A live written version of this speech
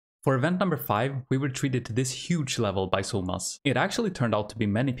For event number 5, we were treated to this huge level by Xhomaz. It actually turned out to be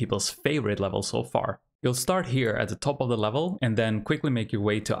many people's favorite level so far. You'll start here at the top of the level and then quickly make your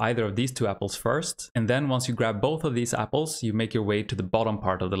way to either of these 2 apples first, and then once you grab both of these apples, you make your way to the bottom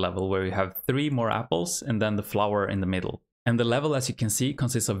part of the level where you have 3 more apples and then the flower in the middle. And the level, as you can see,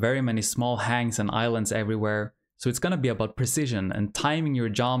 consists of very many small hangs and islands everywhere, so it's gonna be about precision and timing your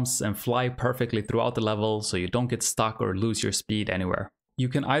jumps and fly perfectly throughout the level so you don't get stuck or lose your speed anywhere. You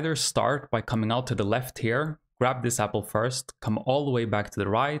can either start by coming out to the left here, grab this apple first, come all the way back to the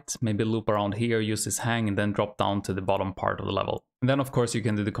right, maybe loop around here, use this hang, and then drop down to the bottom part of the level. And then of course you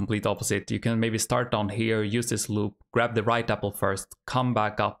can do the complete opposite. You can maybe start down here, use this loop, grab the right apple first, come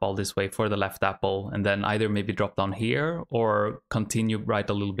back up all this way for the left apple, and then either maybe drop down here or continue right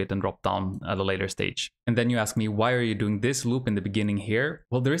a little bit and drop down at a later stage. And then you ask me, why are you doing this loop in the beginning here?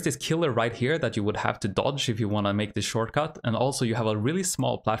 Well, there is this killer right here that you would have to dodge if you want to make this shortcut, and also you have a really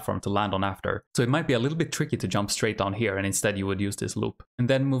small platform to land on after. So it might be a little bit tricky to jump straight down here, and instead you would use this loop. And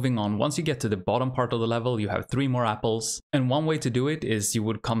then moving on, once you get to the bottom part of the level, you have 3 more apples, and one way to do it is you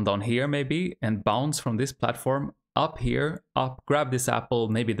would come down here maybe and bounce from this platform up here, up, grab this apple,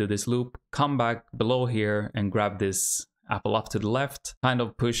 maybe do this loop, come back below here and grab this apple up to the left, kind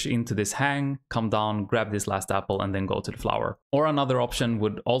of push into this hang, come down, grab this last apple, and then go to the flower. Or another option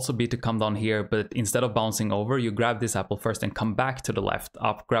would also be to come down here, but instead of bouncing over, you grab this apple first and come back to the left,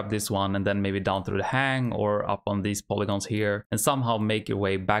 up, grab this one, and then maybe down through the hang or up on these polygons here, and somehow make your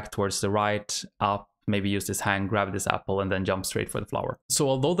way back towards the right, up, maybe use this hang, grab this apple, and then jump straight for the flower. So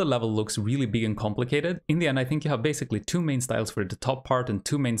although the level looks really big and complicated, in the end I think you have basically 2 main styles for the top part and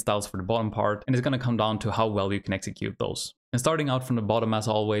 2 main styles for the bottom part, and it's going to come down to how well you can execute those. And starting out from the bottom, as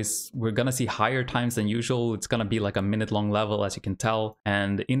always, we're going to see higher times than usual. It's going to be like a minute-long level, as you can tell.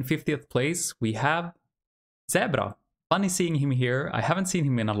 And in 50th place, we have Zebra. Funny seeing him here. I haven't seen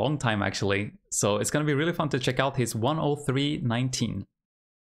him in a long time, actually. So it's going to be really fun to check out his 103.19.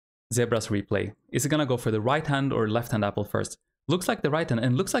 Zebra's replay. Is it gonna go for the right hand or left hand apple first? Looks like the right hand,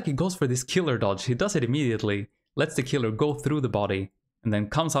 and looks like he goes for this killer dodge. He does it immediately, lets the killer go through the body, and then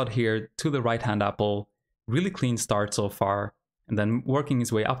comes out here to the right hand apple. Really clean start so far, and then working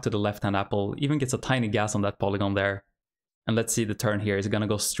his way up to the left hand apple, even gets a tiny gas on that polygon there. And let's see the turn here. Is it gonna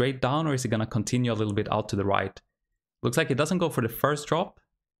go straight down or is it gonna continue a little bit out to the right? Looks like it doesn't go for the first drop,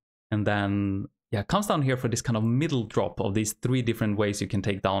 and then yeah, comes down here for this kind of middle drop of these 3 different ways you can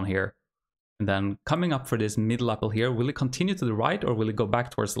take down here. And then coming up for this middle apple here, will it continue to the right or will it go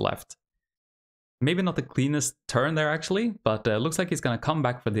back towards the left? Maybe not the cleanest turn there actually, but looks like he's gonna come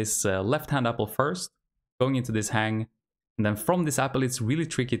back for this left-hand apple first, going into this hang. And then from this apple, it's really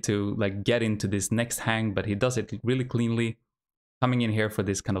tricky to like get into this next hang, but he does it really cleanly. Coming in here for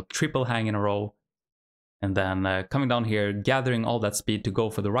this kind of triple hang in a row. And then coming down here, gathering all that speed to go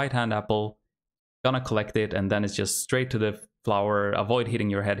for the right-hand apple. Gonna collect it, and then it's just straight to the flower. Avoid hitting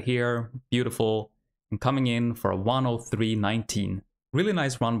your head here. Beautiful. And coming in for a 103.19. Really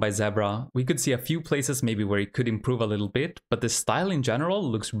nice run by Zebra. We could see a few places maybe where he could improve a little bit, but the style in general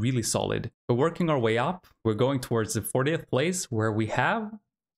looks really solid. We're working our way up. We're going towards the 40th place where we have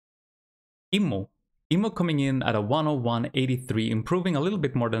Immo. Immo coming in at a 101.83, improving a little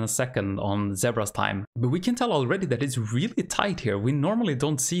bit more than a second on Zebra's time. But we can tell already that it's really tight here. We normally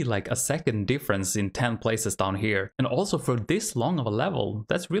don't see like a second difference in 10 places down here. And also for this long of a level,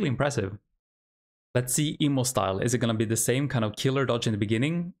 that's really impressive. Let's see Immo style. Is it gonna be the same kind of killer dodge in the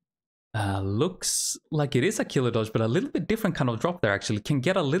beginning? Looks like it is a killer dodge, but a little bit different kind of drop there actually. Can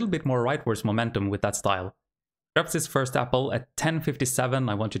get a little bit more rightwards momentum with that style. Grabs his first apple at 10:57.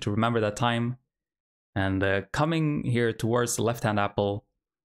 I want you to remember that time. And coming here towards the left-hand apple,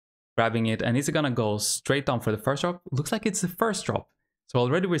 grabbing it, and is it gonna go straight down for the first drop? Looks like it's the first drop. So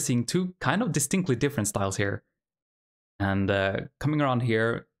already we're seeing 2 kind of distinctly different styles here. And coming around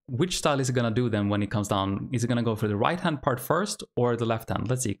here, which style is it gonna do then when it comes down? Is it gonna go for the right-hand part first or the left-hand?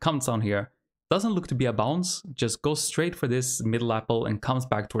 Let's see, comes down here. Doesn't look to be a bounce, just goes straight for this middle apple and comes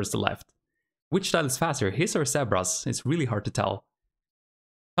back towards the left. Which style is faster, his or Zebra's? It's really hard to tell.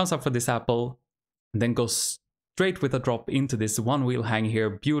 Comes up for this apple, and then goes straight with a drop into this 1-wheel hang here.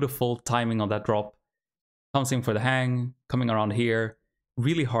 Beautiful timing on that drop. Comes in for the hang, coming around here.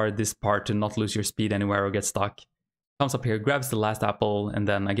 Really hard this part to not lose your speed anywhere or get stuck. Comes up here, grabs the last apple, and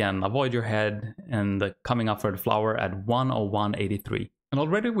then again, avoid your head, and coming up for the flower at 101.83. And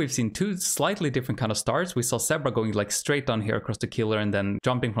already we've seen 2 slightly different kind of starts. We saw Zebra going like straight down here across the killer and then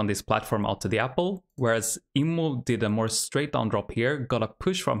jumping from this platform out to the apple, whereas Immo did a more straight down drop here, got a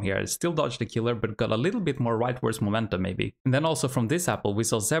push from here, still dodged the killer, but got a little bit more rightwards momentum maybe. And then also from this apple, we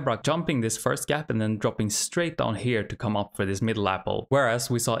saw Zebra jumping this first gap and then dropping straight down here to come up for this middle apple.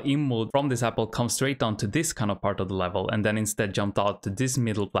 Whereas we saw Immo from this apple come straight down to this kind of part of the level and then instead jumped out to this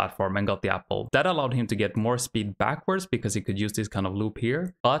middle platform and got the apple. That allowed him to get more speed backwards because he could use this kind of loop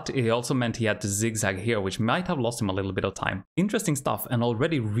here, but it also meant he had to zigzag here, which might have lost him a little bit of time. Interesting stuff and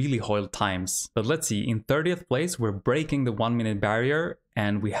already really hoiled times. But let's see, in 30th place, we're breaking the 1 minute barrier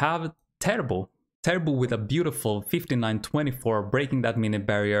and we have Terbo. Terbo with a beautiful 59.24 breaking that minute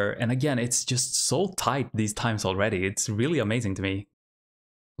barrier, and again, it's just so tight these times already. It's really amazing to me.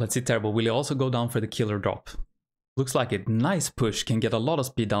 Let's see, Terbo, will he also go down for the killer drop? Looks like it. Nice push, can get a lot of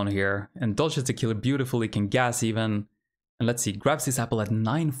speed down here and dodges the killer beautifully, can gas even. And let's see, grabs this apple at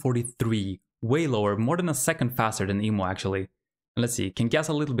 9.43, way lower, more than a second faster than Immo actually. And let's see, can gas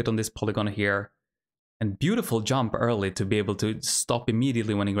a little bit on this polygon here. And beautiful jump early to be able to stop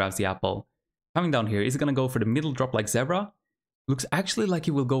immediately when he grabs the apple. Coming down here, is he gonna go for the middle drop like Zebra? Looks actually like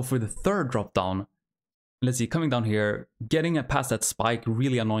he will go for the third drop down. Let's see, coming down here, getting past that spike,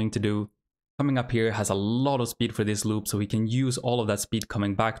 really annoying to do. Coming up here, has a lot of speed for this loop, so he can use all of that speed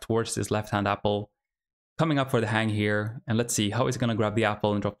coming back towards this left-hand apple. Coming up for the hang here, and let's see how he's gonna grab the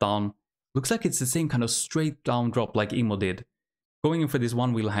apple and drop down. Looks like it's the same kind of straight down drop like Immo did. Going in for this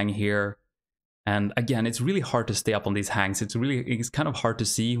one wheel hang here. And again, it's really hard to stay up on these hangs. It's kind of hard to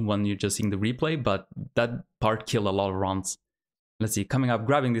see when you're just seeing the replay, but that part killed a lot of runs. Let's see, coming up,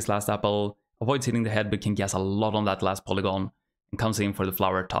 grabbing this last apple, avoids hitting the head, but can gas a lot on that last polygon, and comes in for the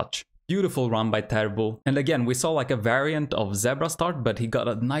flower touch. Beautiful run by Terbo. And again, we saw like a variant of Zebra start, but he got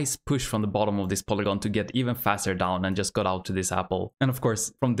a nice push from the bottom of this polygon to get even faster down and just got out to this apple. And of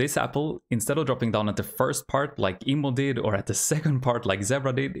course, from this apple, instead of dropping down at the first part like Immo did, or at the second part like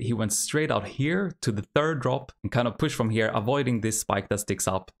Zebra did, he went straight out here to the third drop and kind of pushed from here, avoiding this spike that sticks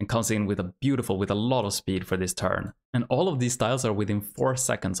up, and comes in with a lot of speed for this turn. And all of these styles are within 4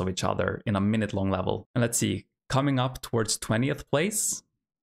 seconds of each other in a minute-long level. And let's see, coming up towards 20th place,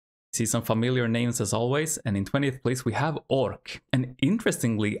 see some familiar names as always, and in 20th place we have Orc, and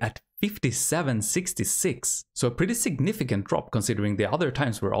interestingly at 57.66, so a pretty significant drop considering the other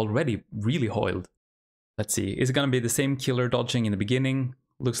times were already really hoiled. Let's see, is it gonna be the same killer dodging in the beginning?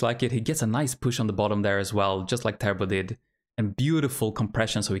 Looks like it. He gets a nice push on the bottom there as well, just like Terbo did, and beautiful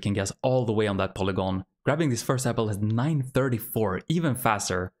compression so he can gas all the way on that polygon. Grabbing this first apple at 9.34, even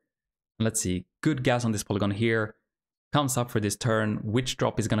faster. And let's see, good gas on this polygon here. Comes up for this turn, which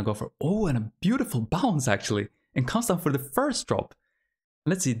drop is gonna go for? Oh, and a beautiful bounce actually, and comes down for the first drop.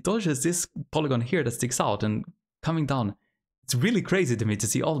 Let's see, dodges this polygon here that sticks out and coming down. It's really crazy to me to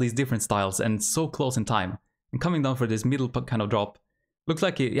see all these different styles and so close in time. And coming down for this middle kind of drop. Looks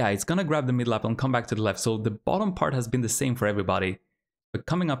like it's gonna grab the middle apple and come back to the left. So the bottom part has been the same for everybody. But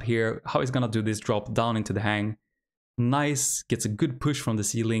coming up here, how he's gonna do this drop down into the hang. Nice, gets a good push from the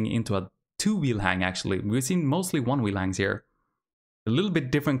ceiling into a 2-wheel hang actually. We've seen mostly 1-wheel hangs here. A little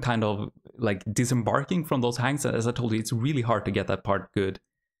bit different kind of like disembarking from those hangs. As I told you, it's really hard to get that part good.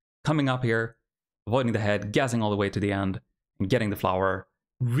 Coming up here, avoiding the head, gassing all the way to the end, and getting the flower.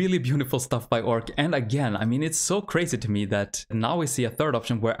 Really beautiful stuff by Orc. And again, I mean, it's so crazy to me that now we see a third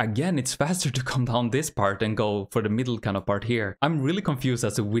option where again, it's faster to come down this part and go for the middle kind of part here. I'm really confused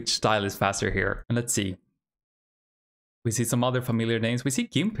as to which style is faster here. And let's see. We see some other familiar names. We see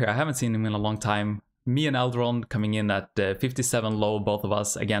Gimp here. I haven't seen him in a long time. Me and Eldron coming in at 57 low, both of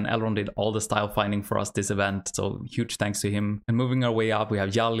us. Again, Eldron did all the style finding for us this event, so huge thanks to him. And moving our way up, we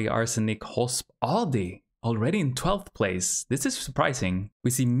have Yali, Arsenic, Hosp, Audi already in 12th place. This is surprising. We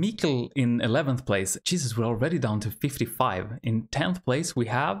see Mikkel in 11th place. Jesus, we're already down to 55. In 10th place, we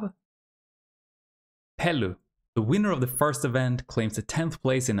have Pelu. The winner of the first event claims the 10th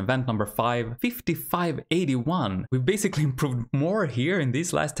place in event number 5, 55.81. We've basically improved more here in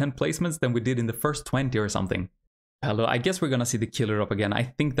these last 10 placements than we did in the first 20 or something. Hello, I guess we're gonna see the killer up again. I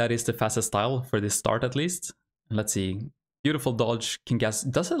think that is the fastest style for this start at least. Let's see. Beautiful dodge, can gas,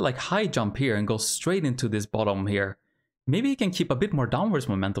 does a like high jump here and goes straight into this bottom here. Maybe he can keep a bit more downwards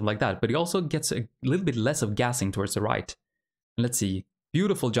momentum like that, but he also gets a little bit less of gassing towards the right. Let's see.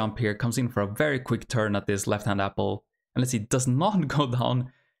 Beautiful jump here, comes in for a very quick turn at this left-hand apple. And let's see, does not go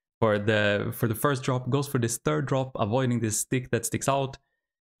down for the first drop, goes for this third drop, avoiding this stick that sticks out.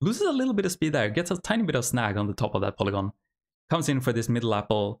 Loses a little bit of speed there, gets a tiny bit of snag on the top of that polygon. Comes in for this middle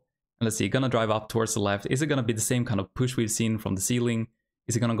apple. And let's see, gonna drive up towards the left. Is it gonna be the same kind of push we've seen from the ceiling?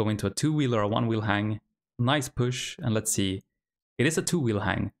 Is it gonna go into a 2-wheel or a 1-wheel hang? Nice push, and let's see. It is a 2-wheel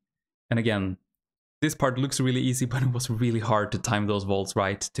hang. And again, this part looks really easy, but it was really hard to time those volts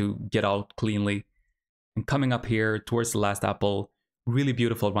right to get out cleanly. And coming up here towards the last apple, really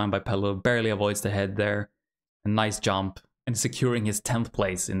beautiful run by Pello, barely avoids the head there. A nice jump, and securing his 10th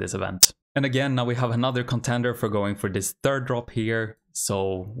place in this event. And again, now we have another contender for going for this third drop here.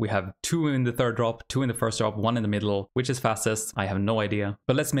 So we have 2 in the third drop, 2 in the first drop, 1 in the middle. Which is fastest? I have no idea.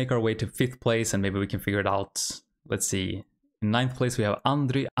 But let's make our way to 5th place and maybe we can figure it out. Let's see. In 9th place we have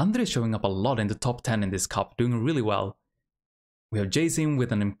Andri. Andri is showing up a lot in the top 10 in this cup, doing really well. We have Jason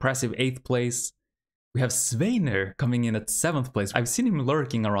with an impressive 8th place. We have Sveiner coming in at 7th place. I've seen him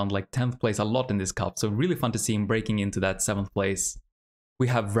lurking around like 10th place a lot in this cup, so really fun to see him breaking into that 7th place. We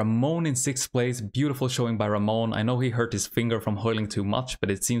have Ramon in 6th place, beautiful showing by Ramon. I know he hurt his finger from hoiling too much,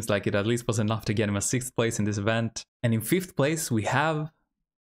 but it seems like it at least was enough to get him a 6th place in this event. And in 5th place we have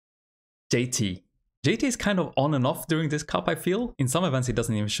JT. JT is kind of on and off during this cup, I feel. In some events he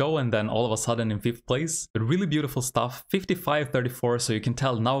doesn't even show, and then all of a sudden in 5th place. But really beautiful stuff, 55-34, so you can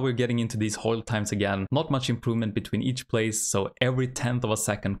tell now we're getting into these hoil times again. Not much improvement between each place, so every 10th of a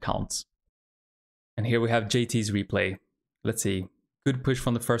second counts. And here we have JT's replay. Let's see. Good push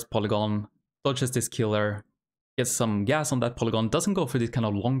from the first polygon, dodges this killer, gets some gas on that polygon, doesn't go for this kind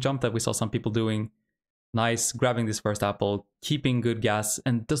of long jump that we saw some people doing. Nice, grabbing this first apple, keeping good gas,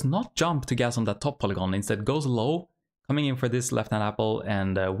 and does not jump to gas on that top polygon. Instead goes low, coming in for this left-hand apple,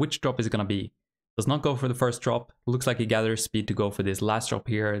 and which drop is it gonna be? Does not go for the first drop, looks like he gathers speed to go for this last drop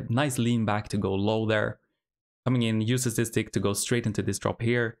here. Nice lean back to go low there. Coming in, uses this stick to go straight into this drop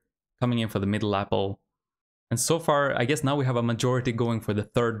here. Coming in for the middle apple. And so far, I guess now we have a majority going for the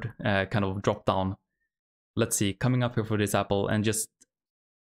third kind of drop down. Let's see, coming up here for this apple and just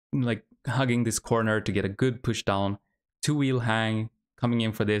like hugging this corner to get a good push down. 2-wheel hang, coming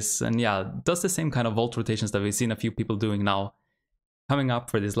in for this. And yeah, does the same kind of vault rotations that we've seen a few people doing now. Coming up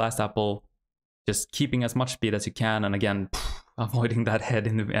for this last apple, just keeping as much speed as you can. And again, avoiding that head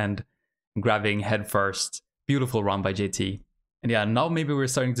in the end, grabbing head first. Beautiful run by JT. And yeah, now maybe we're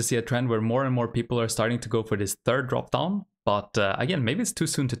starting to see a trend where more and more people are starting to go for this third drop down. But again, maybe it's too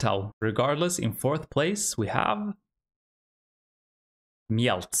soon to tell. Regardless, in 4th place, we have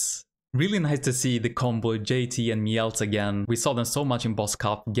Mieltz. Really nice to see the combo JT and Mieltz again. We saw them so much in Boss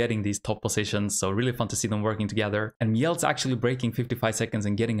Cup getting these top positions, so really fun to see them working together. And Mieltz actually breaking 55 seconds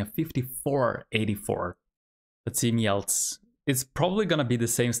and getting a 54.84. Let's see Mieltz. It's probably gonna be the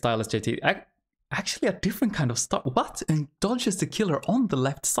same style as JT. Actually a different kind of start. What? And dodges the killer on the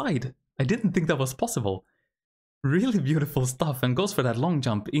left side. I didn't think that was possible. Really beautiful stuff, and goes for that long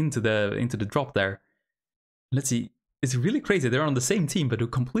jump into the drop there. Let's see. It's really crazy. They're on the same team but do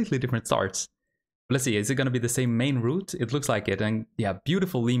completely different starts. Let's see. Is it going to be the same main route? It looks like it. And yeah,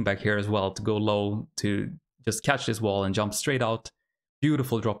 beautiful lean back here as well to go low to just catch this wall and jump straight out.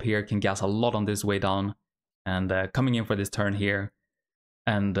 Beautiful drop here. Can gas a lot on this way down. And coming in for this turn here.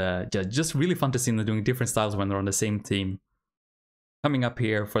 And just really fun to see them doing different styles when they're on the same team. Coming up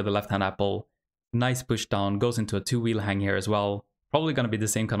here for the left-hand apple. Nice push down. Goes into a 2-wheel hang here as well. Probably going to be the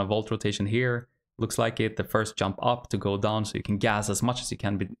same kind of vault rotation here. Looks like it. The first jump up to go down so you can gas as much as you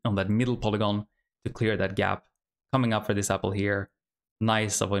can on that middle polygon to clear that gap. Coming up for this apple here.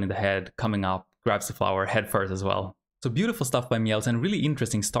 Nice, avoiding the head. Coming up. Grabs the flower head first as well. So beautiful stuff by Mieltz and really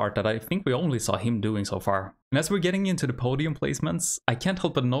interesting start that I think we only saw him doing so far. And as we're getting into the podium placements, I can't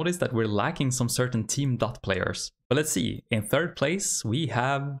help but notice that we're lacking some certain Team Dot players. But let's see, in 3rd place we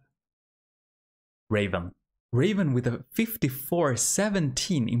have Raven. Raven with a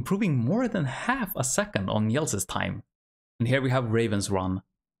 54.17, improving more than half a second on Mieltz's time. And here we have Raven's run.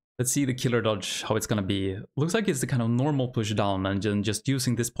 Let's see the killer dodge, how it's gonna be. Looks like it's the kind of normal push down and just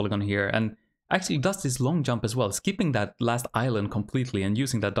using this polygon here. And actually does this long jump as well, skipping that last island completely and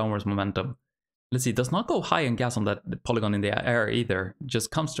using that downwards momentum. Let's see, does not go high and gas on that polygon in the air either.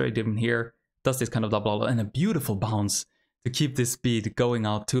 Just comes straight in here, does this kind of double and a beautiful bounce to keep this speed going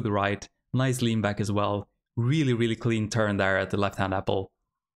out to the right. Nice lean back as well. Really, really clean turn there at the left-hand apple.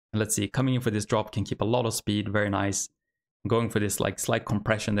 And let's see, coming in for this drop can keep a lot of speed, very nice. Going for this like slight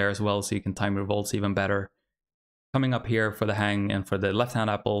compression there as well so you can time your vaults even better. Coming up here for the hang and for the left-hand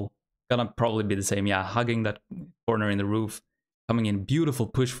apple. Gonna probably be the same, yeah, hugging that corner in the roof. Coming in, beautiful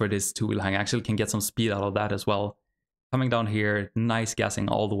push for this 2-wheel hang. Actually can get some speed out of that as well. Coming down here, nice gassing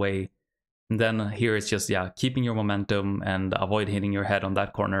all the way. And then here it's just, yeah, keeping your momentum and avoid hitting your head on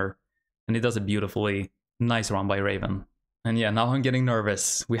that corner. And it does it beautifully. Nice run by Raven. And yeah, now I'm getting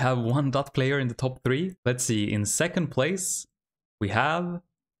nervous. We have 1 Dot player in the top 3. Let's see, in 2nd place, we have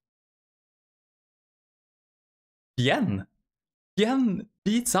Bien. Bien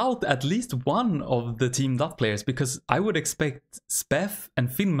beats out at least one of the Team Dot players, because I would expect Speff and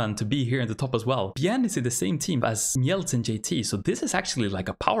Finman to be here in the top as well. Bien is in the same team as Mjelz and JT, so this is actually like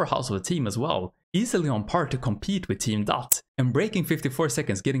a powerhouse of a team as well. Easily on par to compete with Team Dot. And breaking 54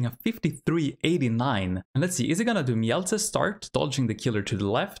 seconds, getting a 53.89. And let's see, is he gonna do Mjelz's start, dodging the killer to the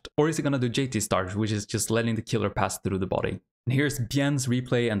left, or is he gonna do JT's start, which is just letting the killer pass through the body? And here's Bien's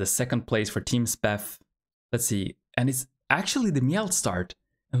replay and the second place for Team Speff. Let's see, and it's actually the Mjelz start.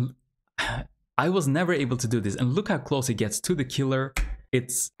 And I was never able to do this, and look how close he gets to the killer.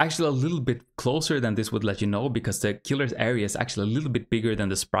 It's actually a little bit closer than this would let you know, because the killer's area is actually a little bit bigger than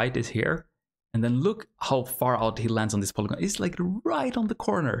the sprite is here. And then look how far out he lands on this polygon. It's like right on the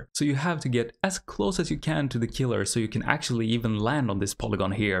corner. So you have to get as close as you can to the killer so you can actually even land on this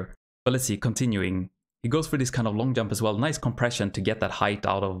polygon here. But let's see, continuing. He goes for this kind of long jump as well. Nice compression to get that height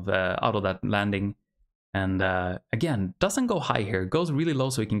out of that landing. And again, doesn't go high here. Goes really low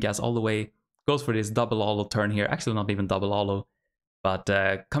so he can gas all the way. Goes for this double hollow turn here. Actually not even double hollow. But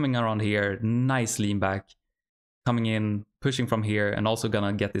coming around here, nice lean back. Coming in, pushing from here, and also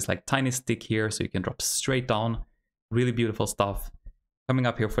gonna get this like tiny stick here so you can drop straight down. Really beautiful stuff. Coming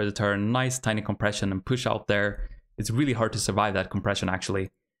up here for the turn, nice tiny compression and push out there. It's really hard to survive that compression actually.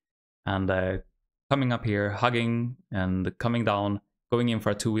 And coming up here, hugging and coming down, going in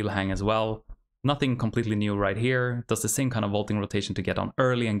for a two-wheel hang as well. Nothing completely new right here. Does the same kind of vaulting rotation to get on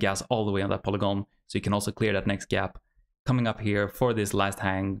early and gas all the way on that polygon so you can also clear that next gap. Coming up here for this last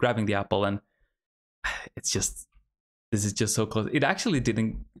hang, grabbing the apple, and it's just... this is just so close. It actually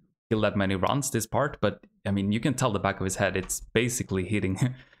didn't kill that many runs, this part, but I mean, you can tell the back of his head, it's basically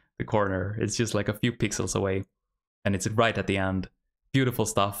hitting the corner. It's just like a few pixels away, and it's right at the end. Beautiful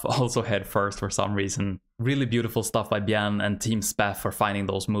stuff, also head first for some reason. Really beautiful stuff by Bien and Team Speff for finding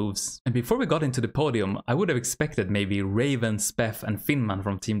those moves. And before we got into the podium, I would have expected maybe Raven, Speff and Finman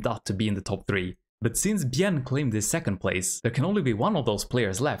from Team Dot to be in the top 3. But since Bien claimed this second place, there can only be one of those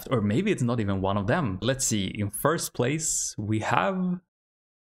players left, or maybe it's not even one of them. Let's see, in first place we have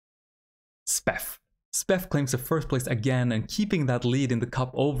Speff. Speff claims the first place again and keeping that lead in the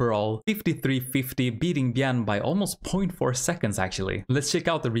cup overall, 53.50, beating Bien by almost 0.4 seconds actually. Let's check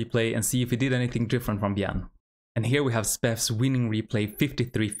out the replay and see if he did anything different from Bien. And here we have Speff's winning replay,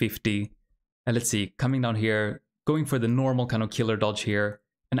 53.50. And let's see, coming down here, going for the normal kind of killer dodge here,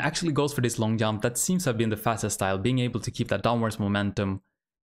 and actually goes for this long jump. That seems to have been the fastest style, being able to keep that downwards momentum.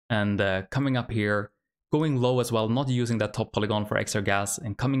 And coming up here, going low as well, not using that top polygon for extra gas,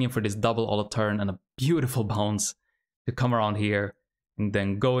 and coming in for this double auto turn and a beautiful bounce to come around here. And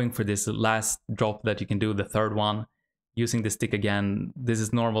then going for this last drop that you can do, the third one, using the stick again. This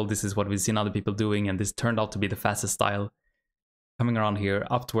is normal, this is what we've seen other people doing, and this turned out to be the fastest style. Coming around here,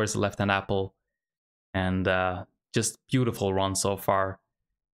 up towards the left-hand apple. And just beautiful run so far.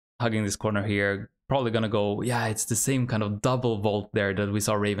 Hugging this corner here, probably gonna go, yeah, it's the same kind of double vault there that we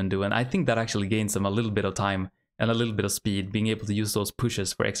saw Raven do, and I think that actually gains them a little bit of time and a little bit of speed, being able to use those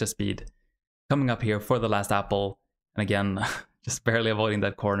pushes for extra speed. Coming up here for the last apple, and again, just barely avoiding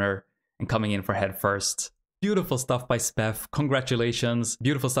that corner and coming in for head first. Beautiful stuff by Speff, congratulations.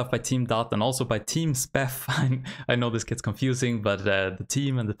 Beautiful stuff by Team Dot and also by Team Speff. I know this gets confusing, but the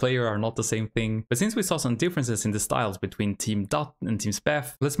team and the player are not the same thing. But since we saw some differences in the styles between Team Dot and Team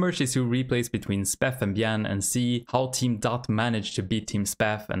Speff, let's merge these two replays between Speff and Bien and see how Team Dot managed to beat Team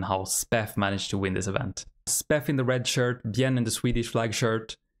Speff and how Speff managed to win this event. Speff in the red shirt, Bien in the Swedish flag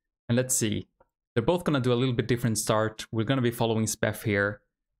shirt. And let's see. They're both gonna do a little bit different start. We're gonna be following Speff here.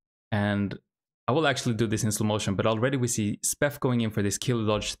 And I will actually do this in slow motion, but already we see Speff going in for this killer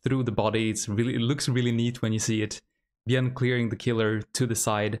dodge through the body. It looks really neat when you see it. Bien clearing the killer to the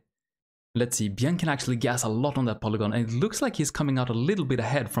side. Let's see, Bien can actually gas a lot on that polygon, and it looks like he's coming out a little bit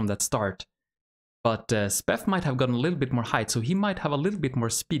ahead from that start. But Speff might have gotten a little bit more height, so he might have a little bit more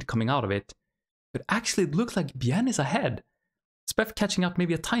speed coming out of it. But actually it looks like Bien is ahead. Speff catching up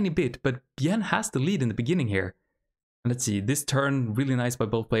maybe a tiny bit, but Bien has the lead in the beginning here. And let's see, this turn, really nice by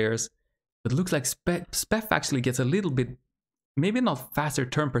both players. But it looks like Speff actually gets a little bit, maybe not faster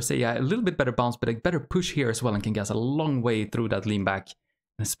turn per se, yeah, a little bit better bounce, but a better push here as well and can gas a long way through that lean back.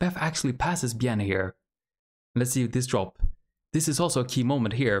 And Speff actually passes Bien here. Let's see this drop. This is also a key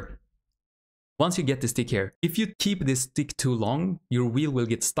moment here. Once you get the stick here, if you keep this stick too long, your wheel will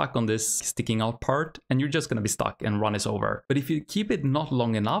get stuck on this sticking out part and you're just going to be stuck and run is over. But if you keep it not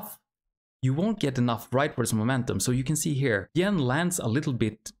long enough, you won't get enough rightwards momentum. So you can see here, Bien lands a little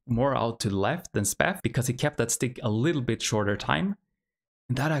bit more out to the left than Speff because he kept that stick a little bit shorter time.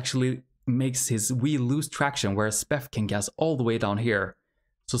 And that actually makes his wheel lose traction, whereas Speff can gas all the way down here.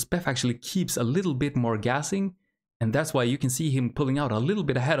 So Speff actually keeps a little bit more gassing And that's why you can see him pulling out a little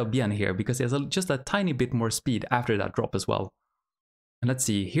bit ahead of Bien here, because he has just a tiny bit more speed after that drop as well. And let's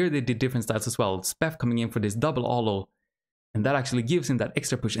see, here they did different styles as well. Speff coming in for this double Olo, and that actually gives him that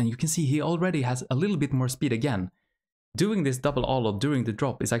extra push. And you can see he already has a little bit more speed again. Doing this double Olo during the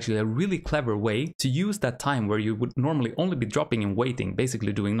drop is actually a really clever way to use that time where you would normally only be dropping and waiting,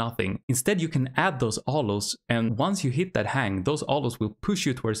 basically doing nothing. Instead, you can add those Olos, and once you hit that hang, those Olos will push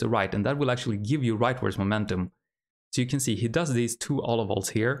you towards the right, and that will actually give you rightwards momentum. So you can see he does these 2 Olo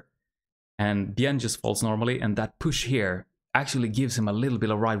vaults here, and Bien just falls normally, and that push here actually gives him a little bit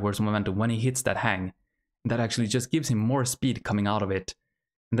of rightwards momentum when he hits that hang. That actually just gives him more speed coming out of it.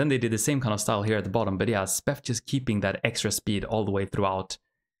 And then they did the same kind of style here at the bottom, but yeah, Speff just keeping that extra speed all the way throughout.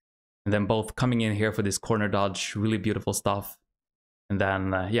 And then both coming in here for this corner dodge, really beautiful stuff. And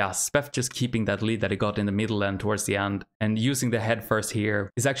then, yeah, Speff just keeping that lead that he got in the middle and towards the end. And using the head first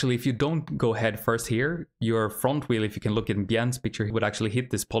here is actually, if you don't go head first here, your front wheel, if you can look at Bien's picture, would actually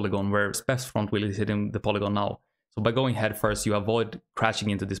hit this polygon where Speff's front wheel is hitting the polygon now. So by going head first, you avoid crashing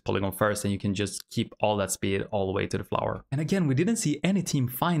into this polygon first, and you can just keep all that speed all the way to the flower. And again, we didn't see any team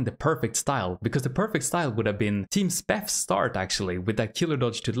find the perfect style, because the perfect style would have been Team Speff's start actually, with that killer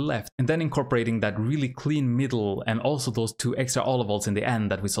dodge to the left, and then incorporating that really clean middle, and also those 2 extra Olo vaults in the end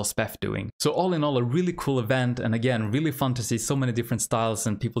that we saw Speff doing. So all in all, a really cool event, and again, really fun to see so many different styles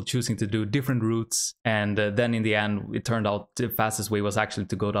and people choosing to do different routes. And then in the end, it turned out the fastest way was actually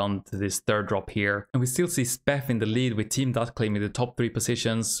to go down to this 3rd drop here. And we still see Speff in the lead with Team Dot claiming the top 3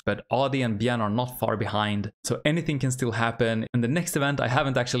 positions, but Audi and Bien are not far behind, so anything can still happen. And the next event, I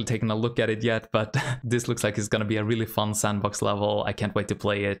haven't actually taken a look at it yet, but this looks like it's gonna be a really fun sandbox level. I can't wait to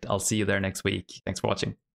play it. I'll see you there next week. Thanks for watching.